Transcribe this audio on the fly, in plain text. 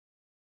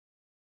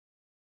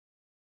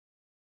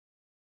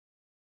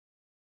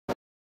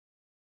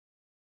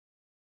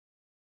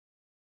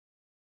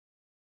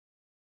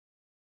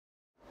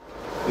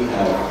we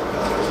have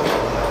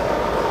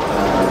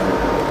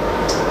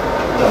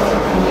Dr.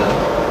 Panda,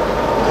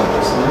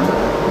 Dr. Smith,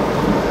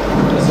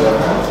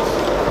 Azora,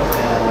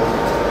 and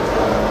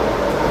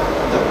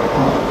Dr.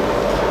 Pond.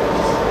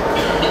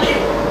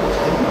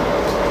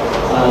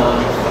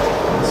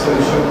 So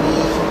should we,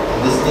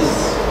 this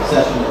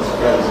session is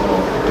rather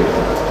long.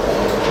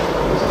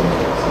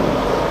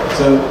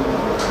 So,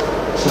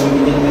 shall we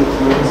begin with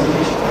your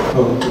presentation?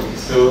 Okay,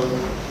 so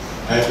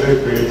I'm very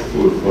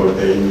grateful for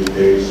the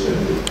invitation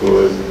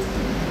because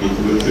it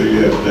was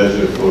really a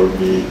pleasure for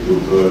me to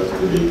work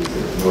with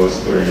North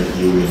Korean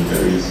during the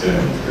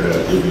recent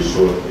relatively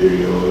short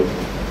period.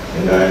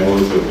 And I'm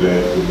also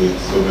glad to meet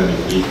so many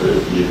people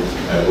here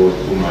about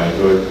whom I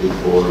worked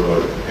before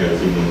or have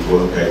been in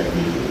contact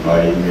with by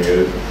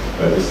email.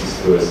 But this is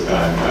the first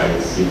time I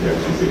see them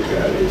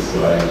physically,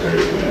 so I'm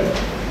very glad.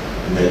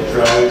 And I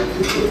tried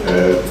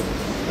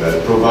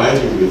to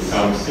provide you with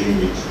something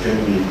which can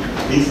be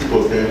at least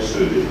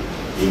potentially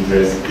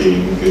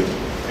interesting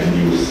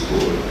and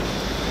useful.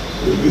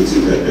 Which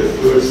is at the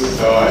first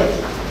sight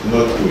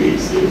not too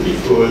easy,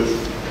 because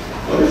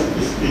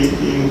honestly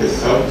speaking, the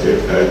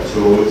subject I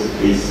chose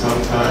is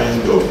some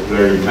kind of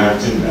very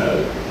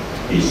marginal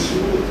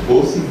issue,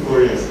 both in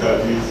Korean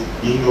studies,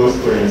 in North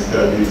Korean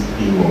studies,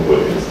 in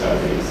Mongolian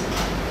studies.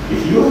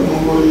 If you are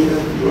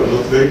Mongolian, you are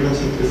not very much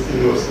interested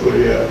in North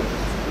Korea.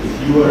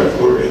 If you are a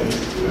Korean,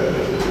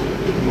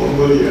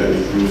 Mongolia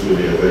is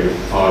usually a very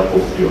far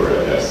off your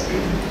radar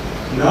screen.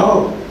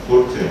 Now,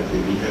 fortunately,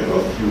 we have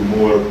a few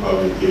more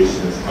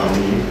publications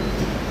coming,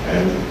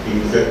 and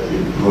exactly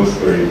North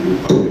Korea will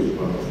publish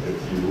one of the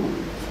few,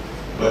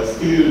 but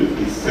still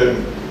it's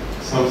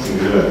something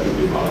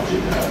relatively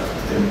marginal.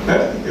 And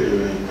particularly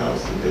when it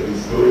comes to the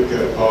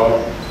historical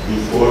part,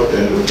 before the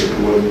end of the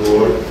Cold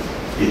War,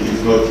 it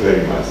is not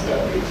very much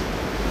studied.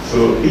 So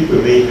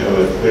people may have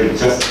a very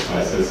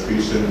justified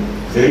suspicion,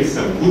 there is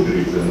some good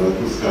reason not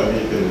to study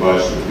it, and why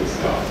should we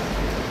start?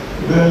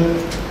 Well,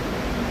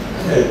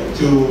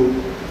 to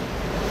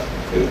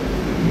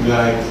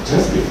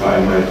justify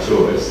my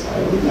choice, I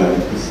would like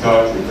to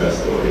start with a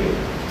story,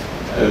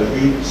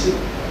 which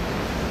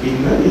in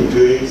many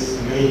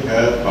ways may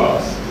help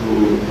us to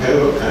have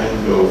a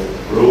kind of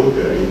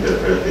broader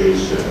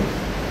interpretation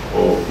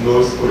of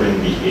North Korean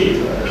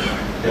behavior,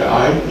 the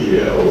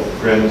idea of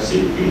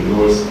friendship in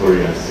North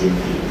Korean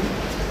thinking,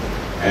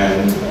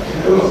 and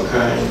have a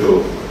kind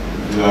of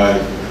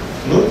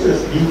not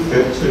just new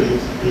factual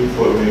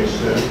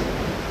information,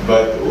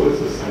 but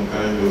also some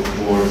kind of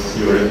more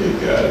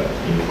theoretical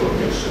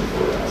information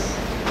for us.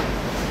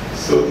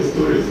 So the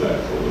story is like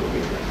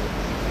following.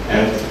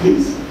 And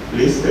please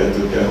listen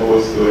to the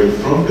whole story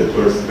from the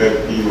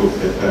perspective of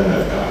the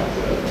panel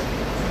title,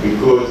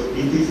 because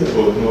it is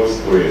about North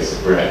Korea's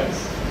friends.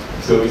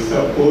 So we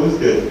suppose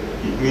that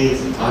it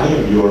means I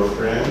am your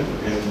friend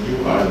and you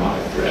are my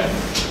friend.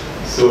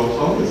 So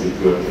how does it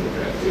work in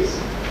practice?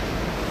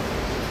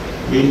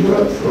 We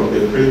heard from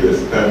the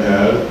previous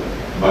panel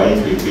by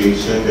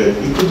implication that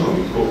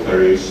economic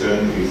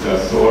cooperation is a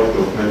sort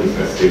of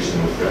manifestation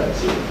of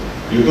friendship.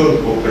 You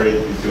don't cooperate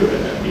with your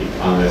enemy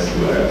unless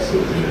you are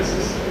absolutely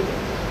necessary.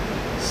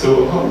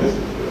 So how does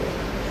it work?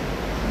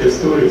 The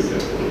story is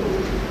as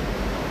follows.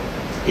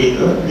 In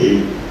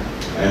early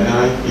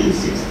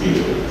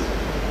 1968,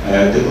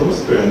 the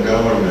North Korean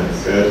government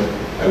said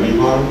we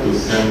want to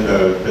send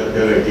a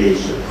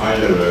delegation,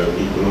 high-level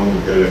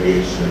economic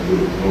delegation to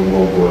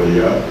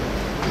Mongolia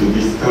to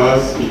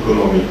discuss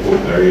economic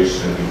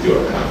cooperation with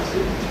your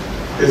country.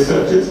 The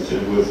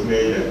suggestion was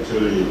made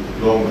actually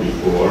long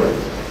before,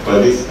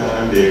 but this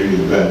time they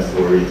really went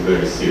for it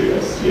very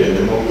seriously, and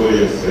the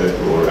Mongolians said,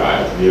 all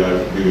right, we are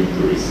willing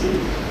to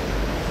receive.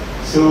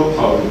 So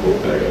how to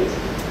cooperate?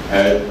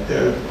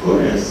 The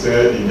Koreans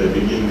said in the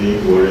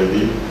beginning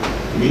already,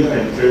 we are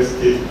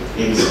interested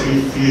in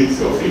 3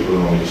 fields of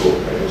economic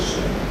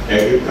cooperation: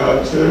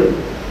 agriculture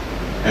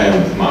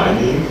and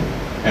mining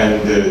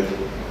and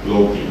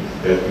logging.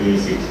 That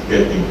means it's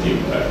getting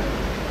timber.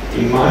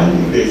 In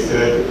mining, they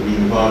said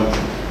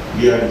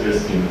we are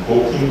interested in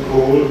coking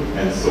coal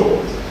and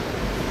salt.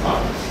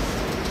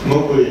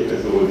 Mongolia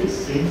has all these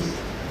things.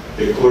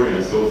 The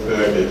Koreans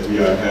offer that we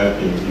are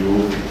helping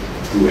you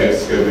to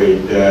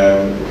excavate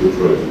them, to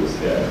produce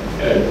them,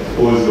 and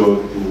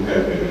also to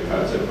have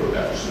agriculture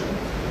production.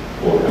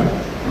 All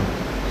right.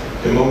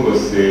 The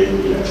Mongols say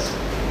yes.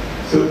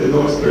 So the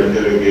North Korean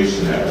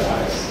delegation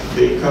arrives.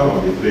 They come a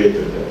bit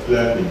later, the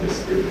plan in the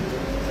spring.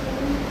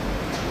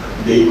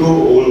 They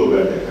go all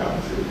over the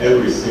country.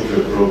 Every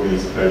single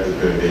province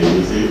practically they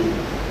visit.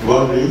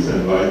 One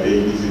reason why they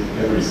visit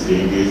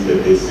everything is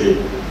that they say,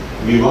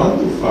 we want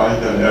to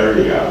find an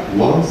area,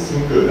 one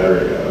single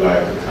area,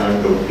 like a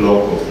kind of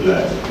block of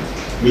land,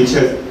 which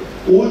has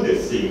all the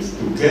things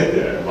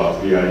together what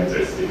we are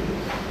interested in.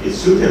 It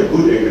should have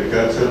good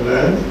agricultural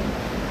land,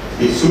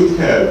 it should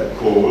have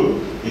coal,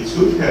 it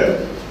should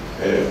have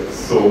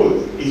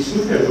salt, it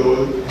should have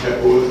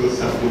also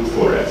some good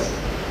forest.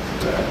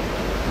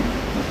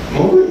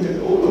 Mongolia has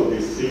all of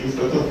these things,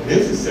 but not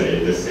necessarily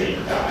at the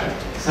same time.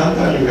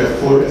 Sometimes you have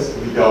forest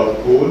without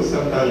coal,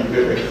 sometimes you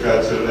have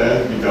agricultural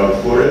land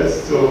without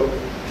forest, so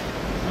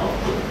no.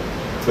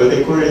 But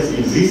the Koreans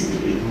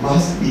insisted it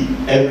must be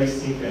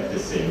everything at the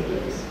same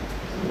place. So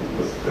it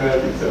was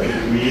felt it's a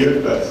bit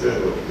weird, but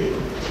said, okay,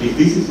 if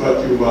this is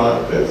what you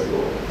want, let's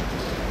go.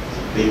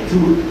 They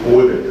toured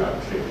all the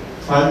country.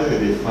 Finally,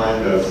 they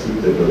find a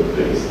suitable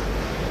place.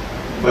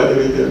 By the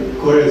way, the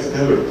Koreans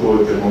never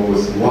told the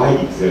Mongols why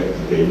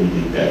exactly they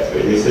needed it that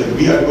way. They said,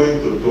 we are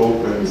going to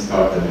talk when we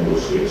start the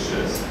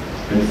negotiations.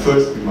 And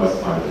first we must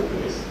find a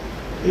place.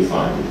 They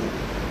find it.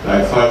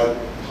 Like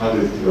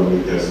 500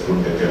 kilometers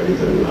from the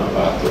capital,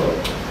 Ulaanbaatar.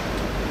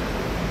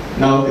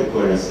 Now the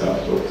Koreans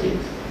start talking.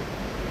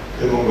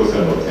 The Mongols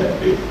are not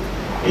happy.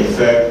 In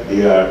fact,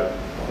 they are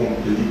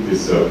completely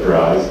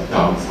surprised,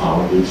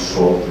 dumbfounded,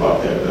 shocked,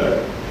 whatever.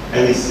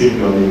 Any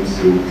synonyms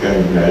you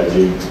can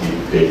imagine,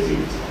 they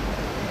fit.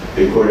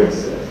 The Koreans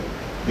said,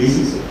 this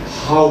is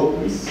how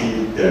we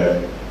see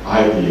the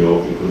idea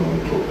of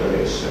economic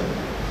cooperation.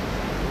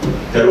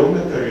 The raw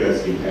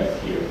materials we have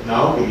here.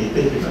 Now we need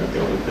the human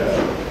capital.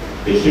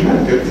 The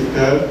human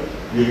capital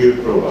we will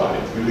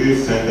provide. We will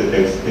send the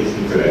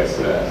technical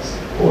experts.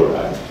 All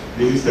right.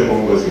 This is the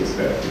Mongols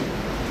expected.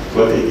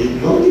 But they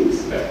did not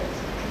expect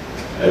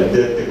that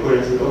the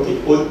Koreans said, okay,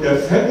 all the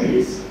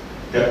families,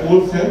 the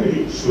whole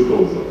family should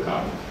also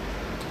come.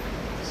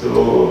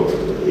 So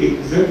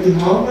exactly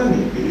how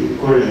many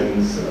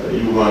Koreans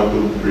you want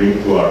to bring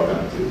to our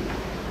country?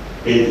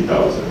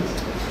 80,000.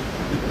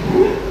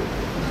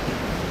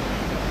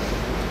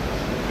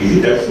 Is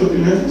it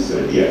absolutely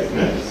necessary? Yes,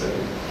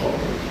 necessary.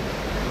 Okay.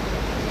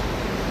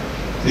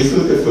 This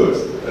was the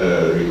first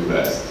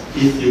request,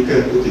 if you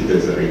can put it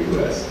as a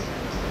request.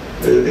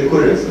 The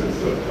Koreans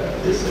answered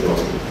that. They said,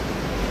 okay.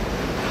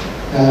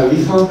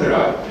 We found the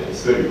right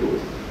place, very good.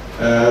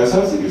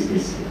 Something is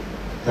missing.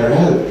 The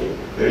railway.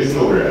 There is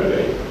no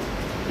railway.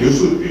 You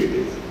should build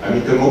it. I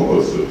mean, the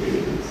Mongols should build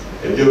it.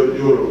 At your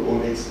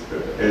own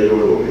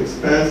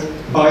expense,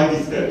 by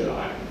this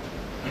deadline.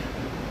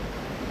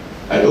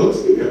 I don't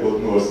speak about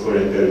North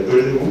Korean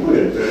territory, the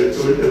Mongolian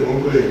territory. The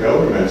Mongolian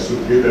government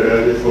should build a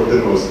railway for the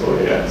North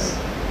Koreans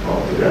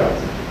on the ground.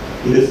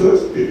 In the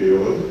first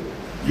period,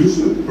 you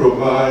should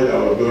provide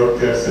our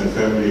workers and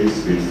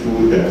families with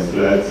food and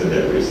flats and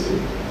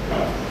everything.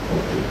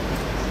 Okay.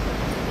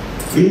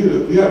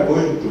 We are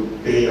going to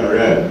pay a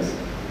rent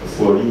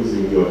for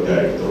using your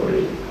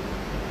territory.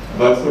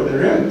 But for the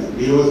rent,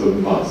 we also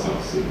want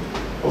something.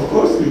 Of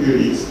course, we will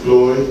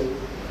exploit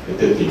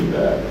the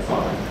timber,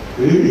 fine.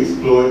 We will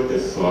exploit the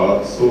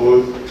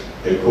salt,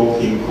 the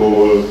coking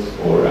coal,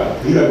 or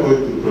we are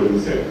going to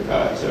produce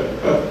agriculture.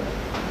 But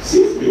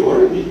since we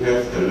already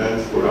have the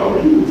land for our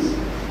use,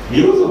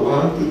 we also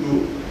want to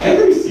do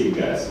everything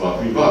else what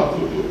we want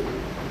to do.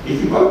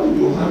 If we want to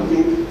do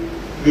hunting,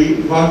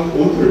 we want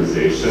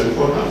authorization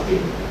for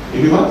hunting.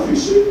 If we want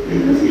fishing, we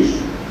will fish.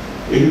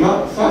 If we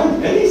want to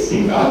find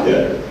anything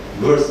other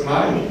worth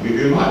mining, we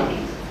will mine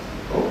it.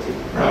 Okay,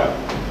 right.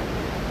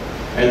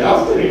 And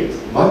after it,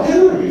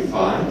 whatever we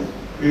find,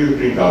 we will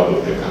bring out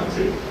of the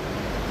country.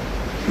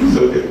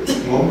 So the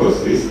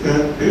Mongols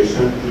listened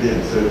patiently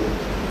and said,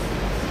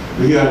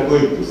 we are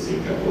going to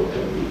think about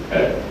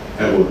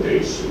the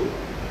issue.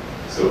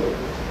 So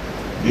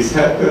this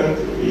happened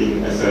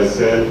in, as I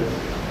said,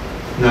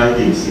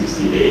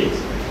 1968,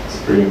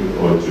 spring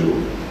or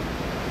June.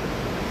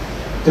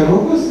 The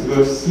Mongols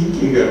were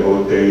thinking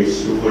about the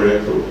issue for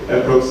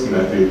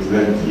approximately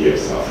 20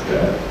 years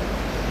after.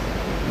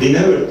 They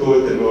never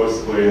told the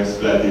North Koreans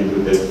flat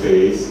into the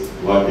face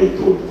what they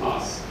told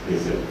us. They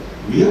said,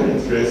 we are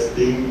interested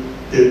in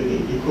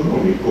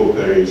economic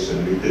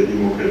cooperation with the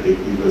Democratic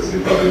People's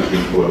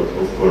Republic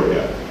of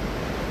Korea.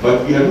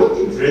 But we are not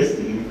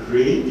interested in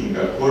creating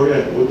a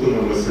Korean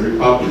autonomous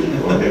republic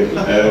on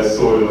the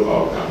soil of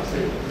our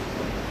country.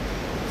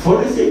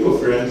 For the sake of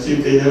friendship,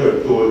 they never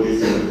told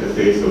this into the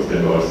face of the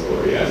North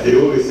Koreans. They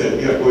always said,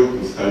 we are going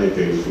to study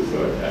the issue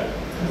further,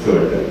 and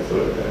further, and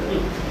further.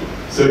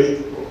 So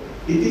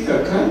it is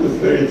a kind of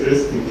very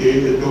interesting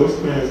case that North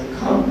Koreans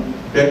come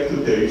back to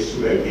the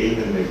issue again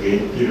and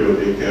again,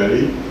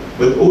 periodically,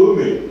 but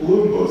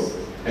almost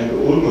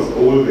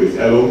always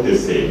along the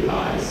same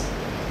lines.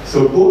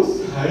 So both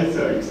sides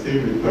are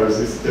extremely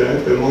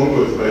persistent. The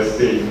Mongols were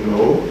saying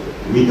no,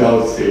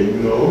 without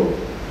saying no,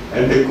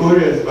 and the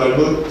Koreans were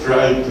not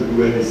trying to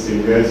do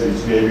anything else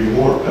which may be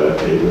more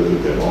palatable to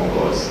the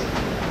Mongols.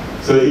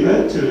 So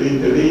eventually,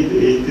 in the late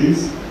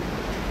 80s,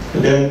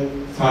 then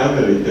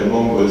finally the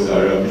Mongols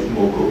are a bit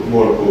more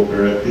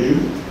cooperative,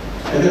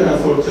 and then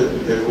unfortunately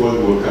the Cold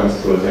War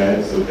comes to an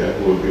end, so the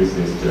whole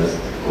business just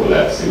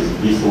collapses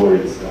before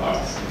it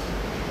starts.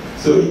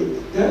 So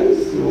it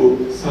tells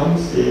you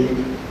something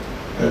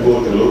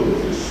about a lot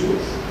of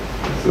issues.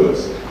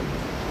 First,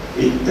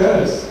 it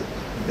tells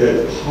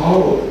that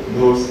how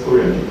North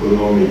Korean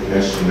economic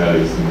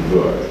nationalism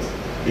worked,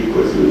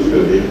 because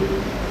usually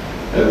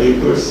we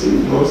perceive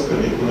North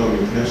Korean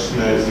economic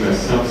nationalism as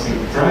something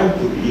trying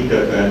to be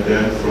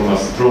independent from a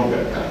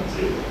stronger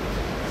country,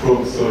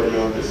 from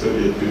the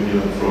Soviet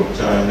Union, from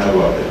China,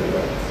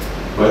 whatever.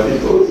 But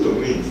it also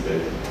means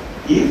that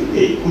if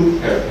they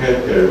could have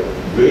had their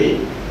way,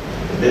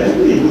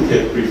 then they would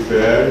have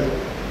preferred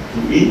to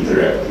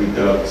interact with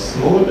a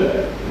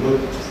smaller, not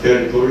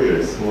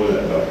territorial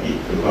smaller, but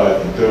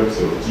in terms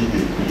of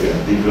GDP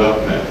and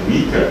development,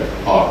 weaker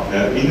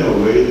partner in a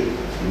way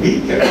that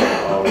we can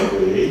have our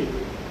way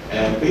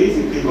and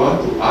basically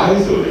want to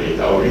isolate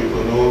our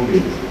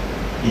economic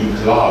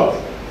enclave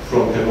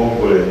from the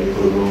Mongolian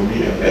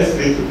economy and as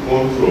little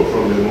control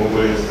from the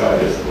Mongolian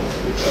side as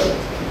possible.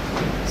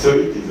 So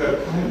it is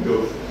a kind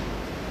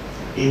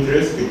of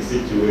interesting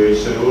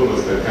situation,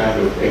 almost a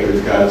kind of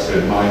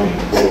agricultural mining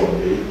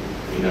colony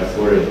in a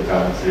foreign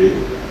country,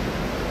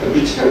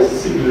 which has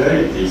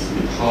similarities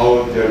with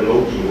how their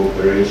logging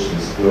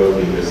operations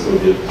work in the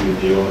Soviet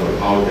Union or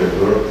how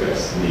their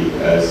workers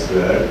live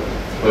elsewhere.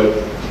 But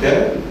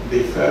then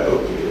they felt,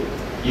 okay,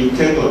 you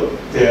cannot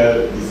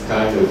tell this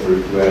kind of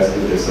request to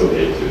the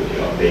Soviet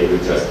Union. They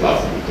will just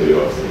laugh into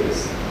your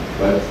face.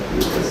 But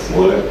with a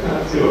smaller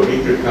country or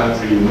weaker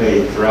country, you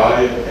may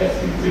try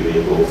and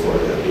really go for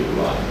the big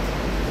one.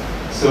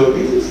 So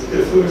this is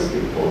the first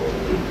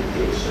important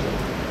implication.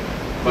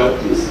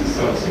 But this is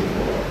something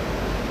more.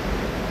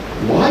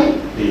 Why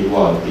they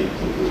wanted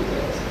to do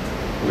that?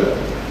 Well,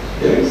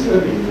 there is a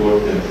very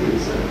important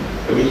reason,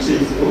 which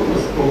is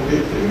almost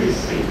completely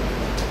missing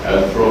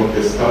from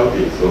the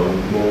studies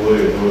on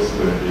Mongolian-North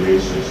Korean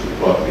relationship,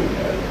 what we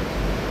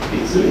have.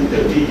 It's in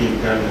the big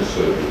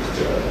international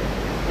picture.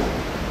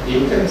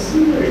 You can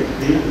see very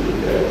clearly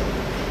that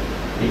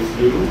if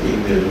you look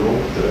in the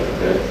long term,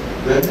 that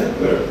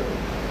whenever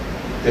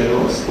the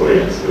North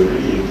Koreans were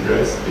really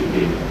interested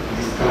in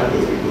this kind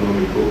of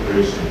economic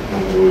cooperation in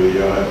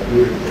Mongolia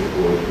during the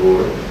Cold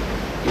War,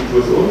 it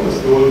was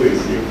almost always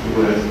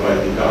influenced by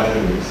the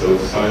dynamics of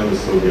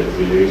Sino-Soviet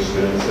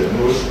relations and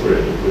North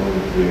Korean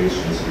economic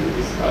relations with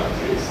these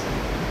countries.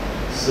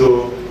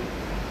 So,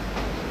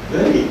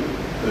 very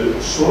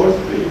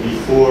shortly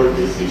before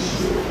this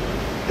issue,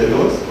 the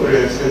North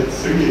Koreans had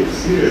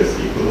serious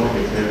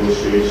economic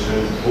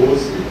negotiations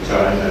both with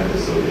China and the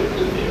Soviet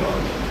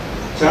Union.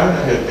 China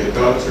had the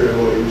Cultural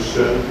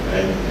Revolution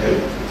and had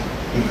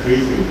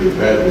increasingly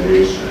bad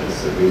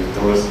relations with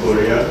North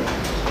Korea.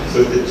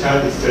 So the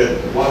Chinese said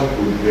one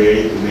good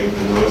way to make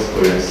the North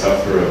Koreans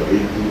suffer a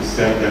bit to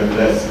send them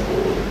less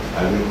coal,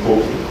 I mean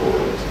coking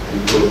coal.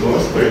 Because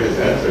North Korea has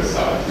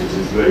anthracite, which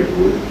is very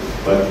good,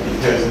 but it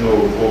has no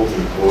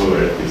coking coal,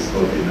 or at least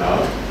not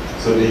enough,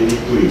 so they need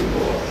to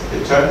import. The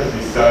Chinese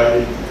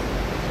decided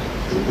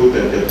to put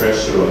the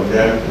pressure on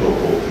them, no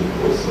coking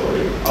coal,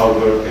 sorry. Our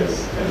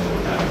workers have no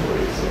time for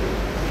it,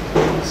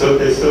 sorry. So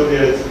the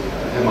Soviets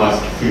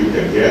must fill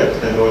the gap,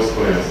 the North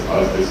Koreans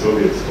asked the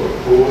Soviets for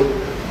coal,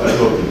 but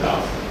not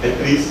enough. At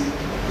least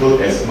not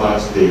as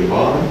much they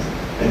want.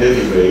 And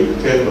anyway, you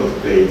cannot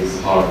play this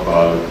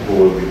hardball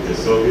ball with the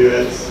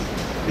Soviets.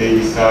 They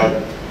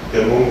decide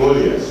the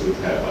Mongolians should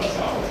help us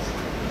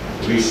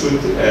out. We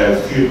should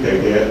fill the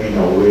gap in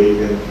a way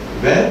that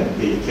when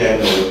they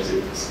cannot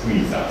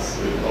squeeze us,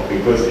 you know,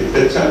 because if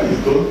the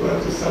Chinese don't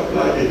want to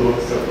supply, they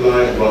don't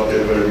supply, and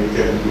whatever we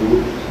can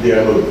do, they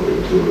are not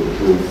going to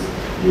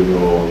you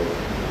know,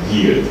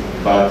 yield.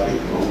 But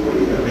with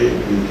Mongolia,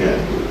 maybe we can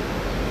do.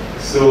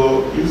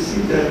 So you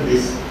see then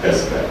this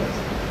aspect.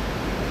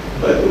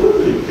 But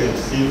also you can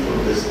see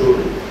from the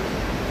story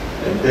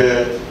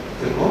that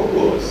the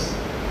Mongols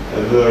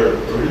were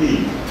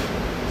really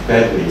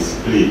badly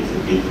split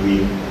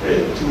between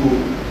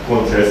two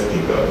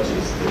contrasting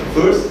urges. The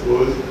first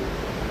was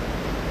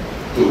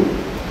to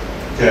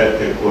tell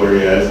the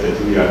Koreans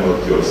that we are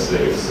not your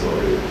slaves,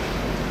 sorry.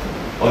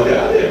 On the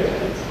other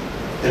hand,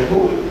 the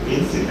whole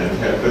incident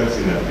happens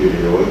in a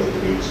period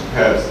which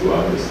helps to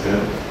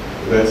understand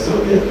when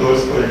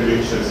Soviet-North Korean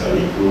relations are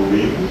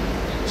improving,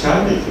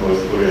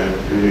 Chinese-North Korean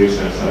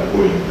relations are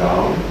going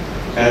down,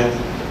 and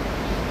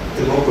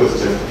the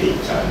Mongols just hate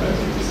China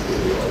in this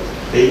period.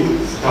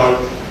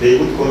 They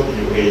would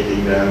continue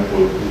hating them for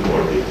 2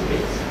 more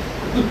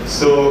decades.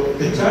 So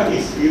the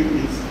Chinese feel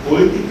it's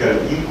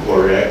politically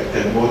incorrect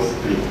and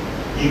mostly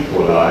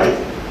impolite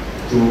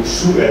to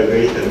shoo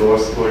away the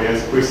North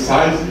Koreans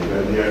precisely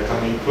when they are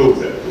coming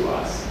closer to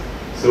us.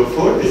 So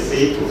for the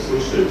sake of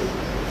social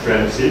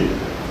friendship,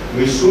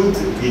 we should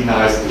be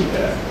nice to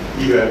them,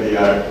 even they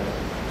are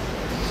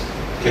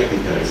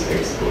capitalist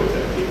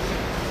exploitative.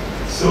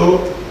 So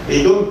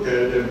they don't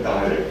tell them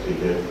directly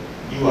that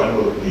you are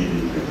not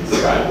needed with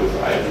this kind of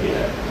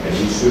idea, and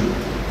you should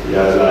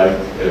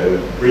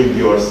bring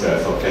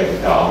yourself a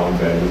peg down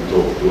when you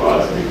talk to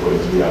us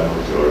because we are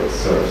not your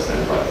serfs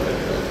and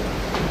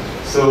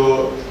whatever.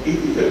 So it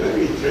is a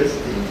very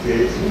interesting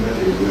case in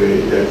many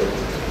ways that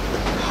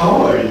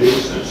how a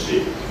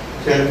relationship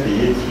can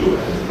be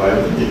influenced by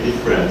many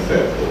different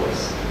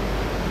factors.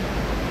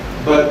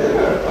 But there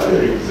are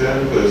other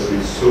examples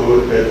which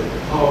show that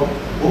how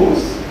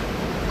both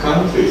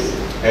countries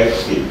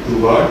acted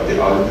toward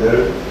the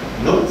other,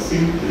 not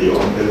simply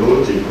on the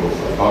logic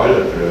of a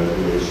bilateral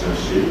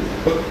relationship,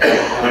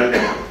 but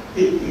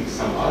taking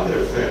some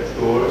other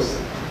factors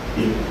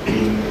in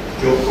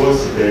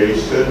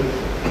consideration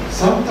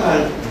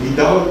sometimes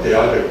without the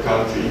other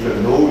country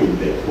even knowing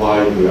that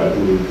why we are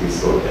doing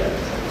this or that.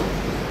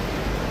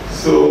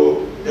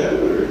 So there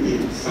were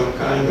really some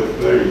kind of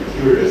very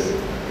curious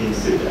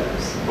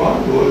incidents.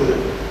 One was,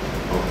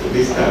 okay,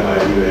 this time I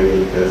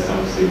will tell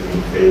something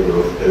in favor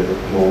of the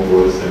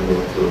Mongols and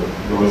not the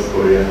North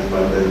Koreans,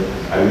 but then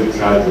I will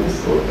try to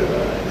restore the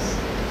balance.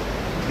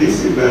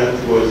 This event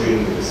was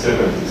in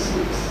 '76,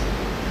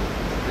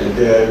 and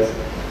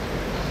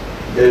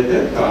at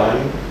that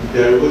time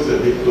there was a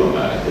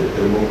diplomat at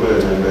the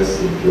Mongolian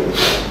embassy in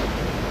Pyongyang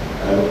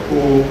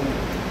who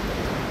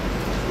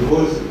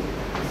was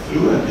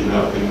fluent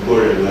enough in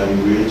Korean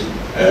language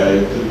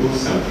to do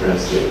some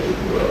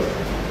translating work.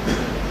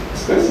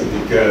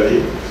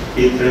 Specifically,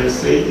 he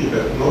translated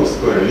a North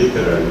Korean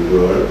literary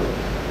work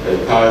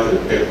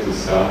titled Back to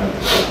Sun,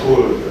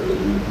 called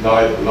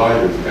Light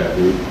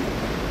Epic,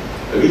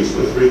 which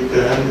was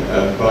written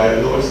by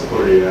a North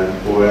Korean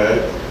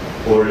poet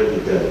already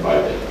dead by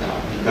that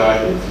time. He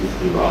died in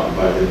 '51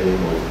 by the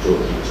name of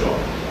Joki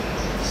Chong.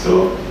 So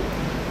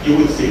you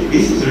would see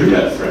this is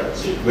real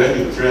friendship when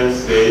you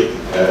translate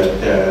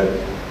the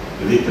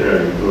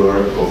literary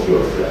work of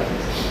your friend.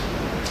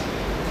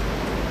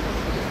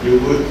 You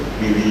would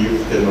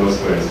believe the North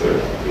Koreans were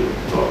happy,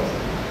 not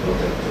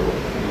at all.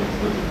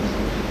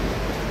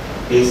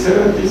 In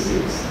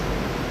 '76,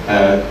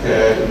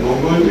 the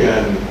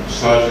Mongolian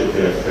chargé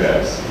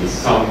d'affaires is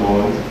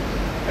summoned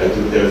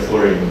to the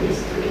foreign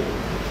ministry.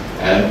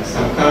 And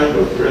some kind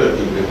of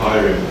relatively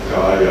high-ranking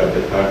guy at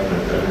the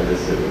department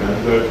NSA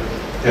member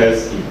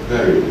tells him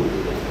very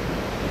rudely,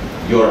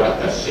 your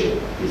attaché,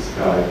 this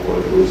guy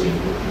called Ujin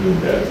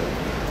Minder,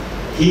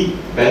 he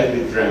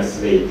badly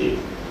translated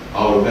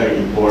our very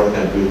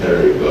important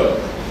literary work.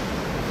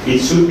 It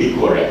should be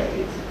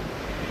corrected,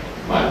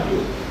 mind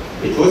you.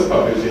 It was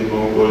published in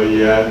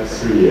Mongolia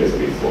 3 years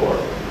before.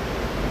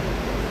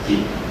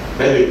 He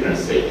badly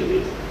translated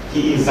it.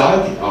 He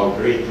insulted our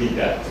great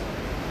leader.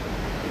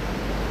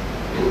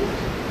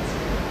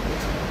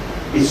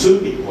 It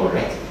should be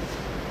corrected.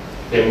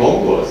 The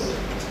Mongols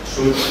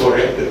should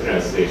correct the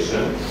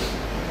translation,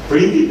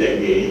 print it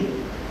again,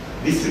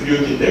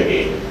 distribute it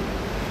again,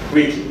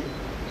 quickly.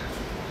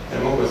 The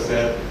Mongols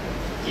said,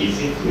 is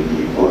it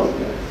really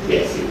important?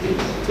 Yes, it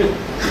is.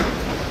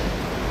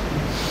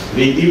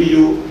 We give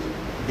you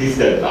this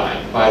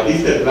deadline. By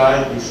this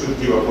deadline, you should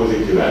give a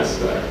positive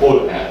answer,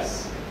 all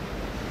else.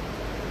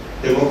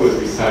 The Mongols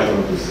decide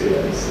not to say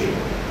anything.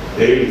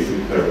 They really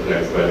feel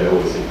perplexed by the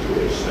whole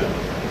situation.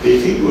 They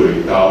figure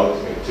it out,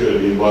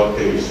 actually, what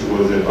the issue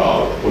was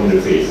about on the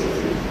face of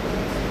it.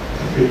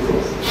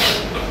 Because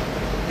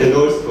the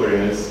North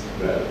Koreans,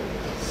 well,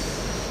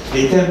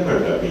 they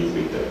tempered a bit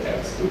with the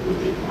text, to put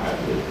it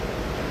mildly.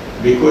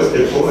 Because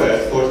the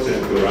poet,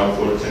 fortunately or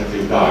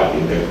unfortunately, died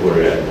in the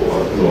Korean War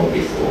long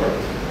before.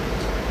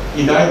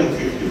 He died in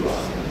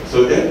 '51.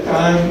 So that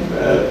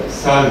time,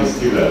 Sun is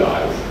still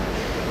alive.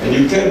 And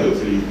you cannot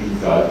really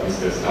insult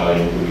Mr.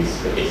 Stalin to his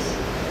face.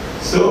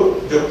 So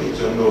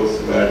Jokichon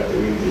knows where the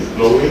wind is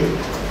blowing.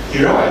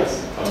 He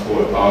writes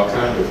about our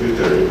kind of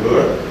literary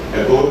work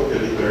about the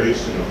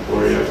liberation of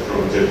Korea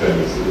from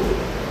Japanese rule.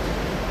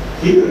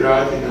 He will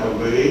write in a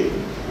way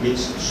which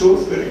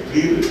shows very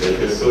clearly that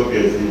the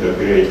Soviets did a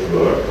great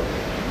work,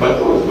 but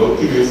also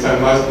Kim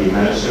Il-sung must be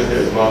mentioned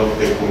as one of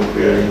the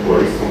conquering or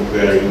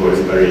reconquering or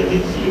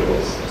liberating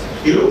heroes.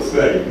 He looks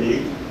very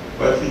big,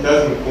 but he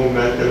doesn't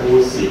comment the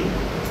whole thing.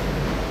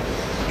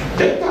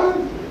 That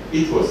time,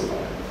 it was fine.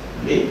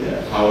 Later,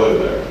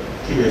 however,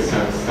 Kim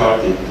Il-sung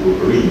started to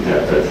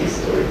reinterpret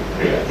history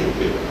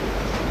creatively.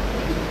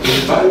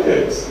 In fact,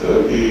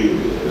 early,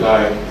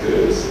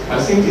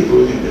 I think it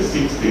was in the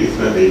 '60s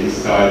when they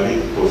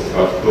decided,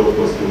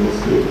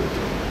 posthumously,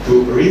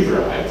 to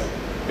rewrite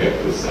Back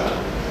to Sun.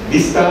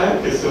 This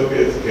time, the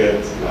Soviets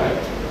get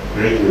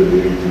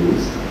gradually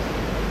reduced.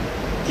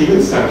 Kim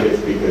Il-sung gets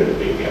bigger and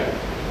bigger.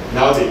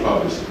 Now they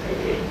publish it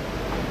again.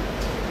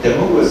 The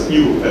Mongols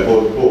knew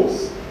about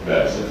both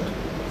versions,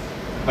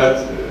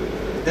 but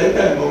that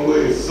time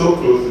Mongolia is so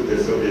close to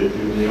the Soviet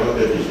Union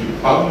that if you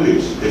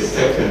publish the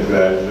second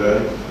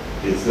version,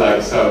 it's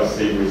like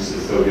something which the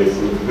Soviets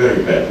would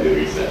very badly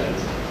resent,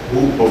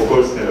 who of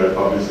course never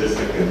published the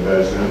second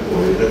version,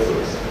 only the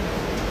first.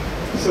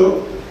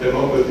 So the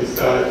Mongols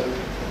decided,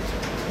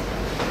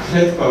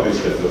 let's publish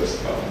the first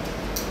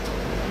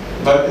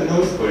one. But the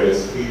North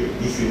Koreans feel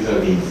this is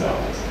an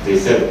insult. They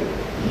said,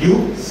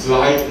 you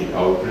slighted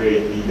our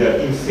great leader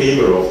in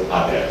favor of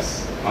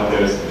others.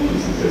 Others,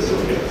 this is the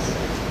Soviets.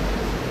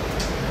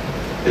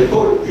 The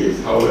point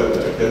is,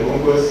 however, the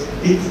Mongols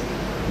did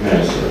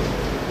mention,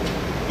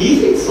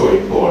 if it's so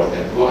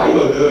important, why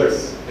on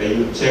earth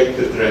you check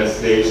the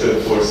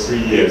translation for 3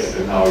 years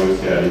and now you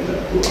tell it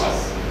to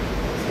us?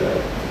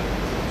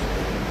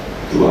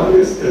 To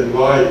understand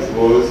why it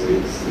was,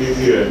 it's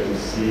easier to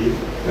see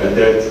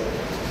that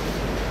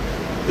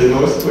the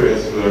North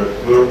Koreans were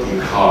working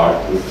hard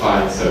to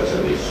find such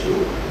an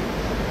issue.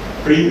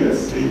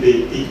 Previously,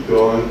 they picked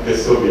on the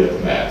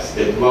Soviet maps,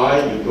 that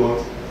why you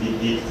don't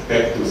depict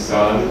Back to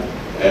Sun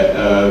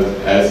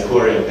as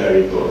Korean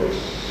territory.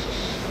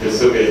 the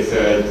Soviets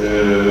said,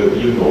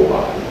 you know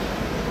why.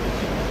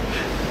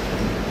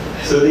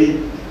 So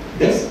they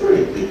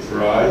desperately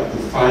tried to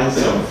find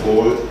some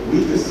fault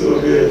with the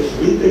Soviets,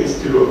 with the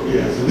East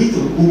Europeans, with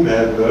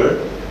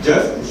whomever,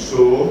 just to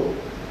show,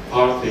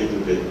 partly to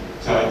the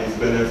Chinese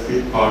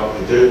benefit,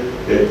 partly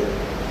that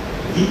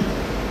we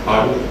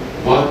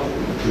want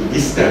to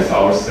distance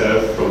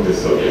ourselves from the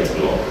Soviet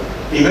bloc.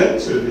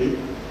 Eventually,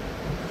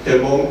 the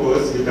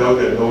Mongols, without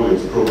their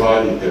knowledge,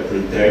 provided the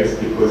pretext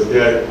because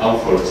their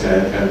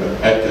unfortunate and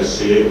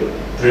attaché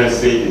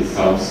translated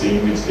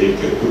something which they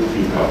could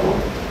pick up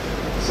on.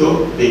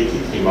 So they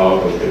kicked him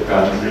out of the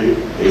country.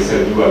 They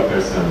said, you are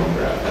persona non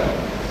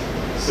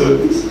grata. So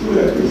these two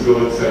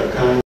episodes are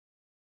kind